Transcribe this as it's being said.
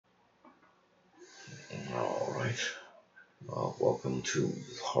Alright, welcome to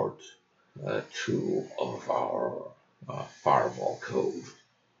part 2 of our firewall code.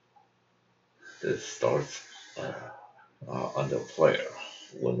 This starts under player.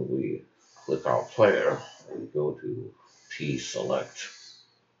 When we click our player, we go to P-select.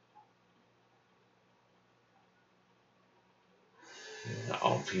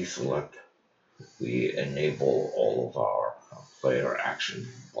 On P-select, we enable all of our player action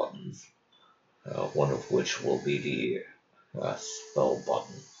buttons, one of which will be the spell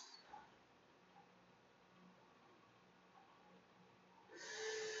button.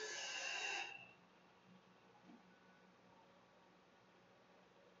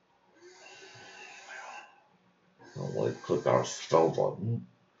 When we click our spell button,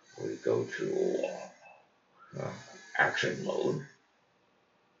 we go to action mode.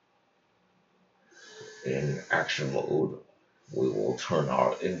 In action mode, we will turn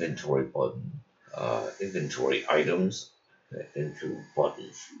our inventory button, inventory items into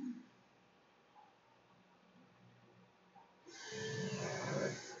buttons.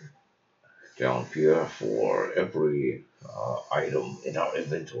 Down here, for every item in our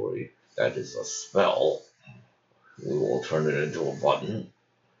inventory that is a spell, we will turn it into a button,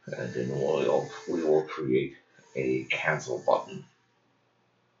 and then we will create a cancel button.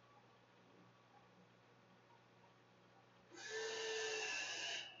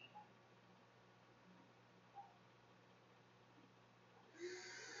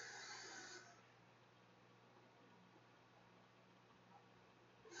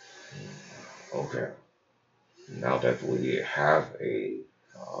 Okay, now that we have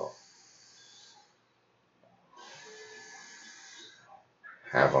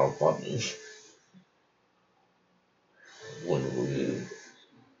our buttons, when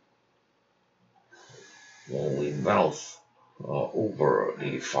we mouse over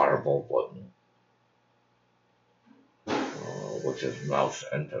the fireball button, which is mouse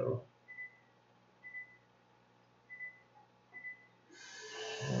enter,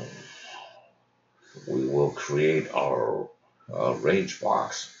 we will create our range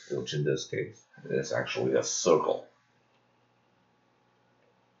box, which in this case is actually a circle.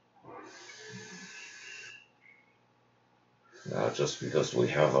 Now, just because we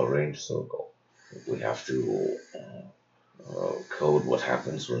have a range circle, we have to code what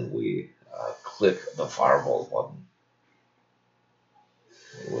happens when we click the fireball button,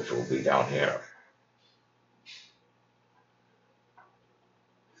 which will be down here.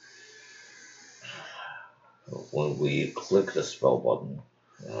 When we click the spell button,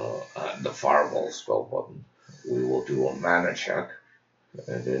 the fireball spell button, we will do a mana check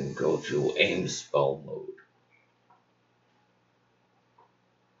and then go to aim spell mode.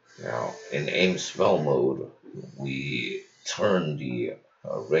 Now, in aim spell mode, we turn the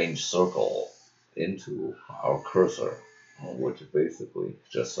range circle into our cursor, which basically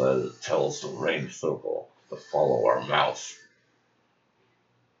just tells the range circle to follow our mouse,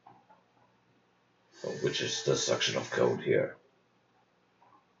 which is this section of code here.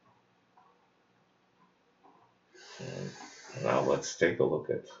 And now let's take a look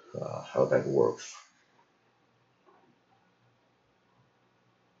at how that works.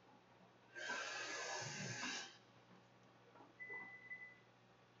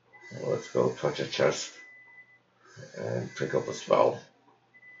 Let's go touch a chest and pick up a spell.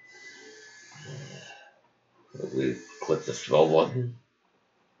 We click the spell button.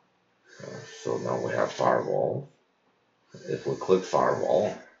 So now we have fireball. If we click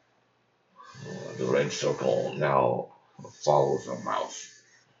fireball, the range circle now follows our mouse.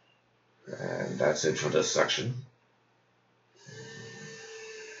 And that's it for this section.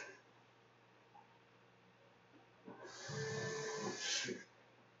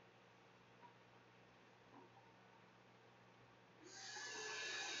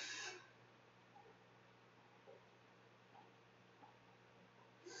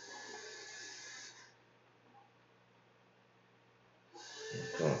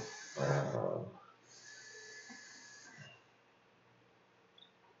 Okay.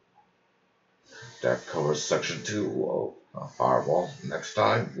 That covers section 2 of Firewall. Next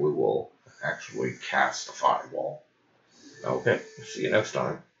time we will actually cast the Firewall. Okay, see you next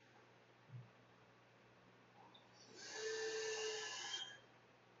time.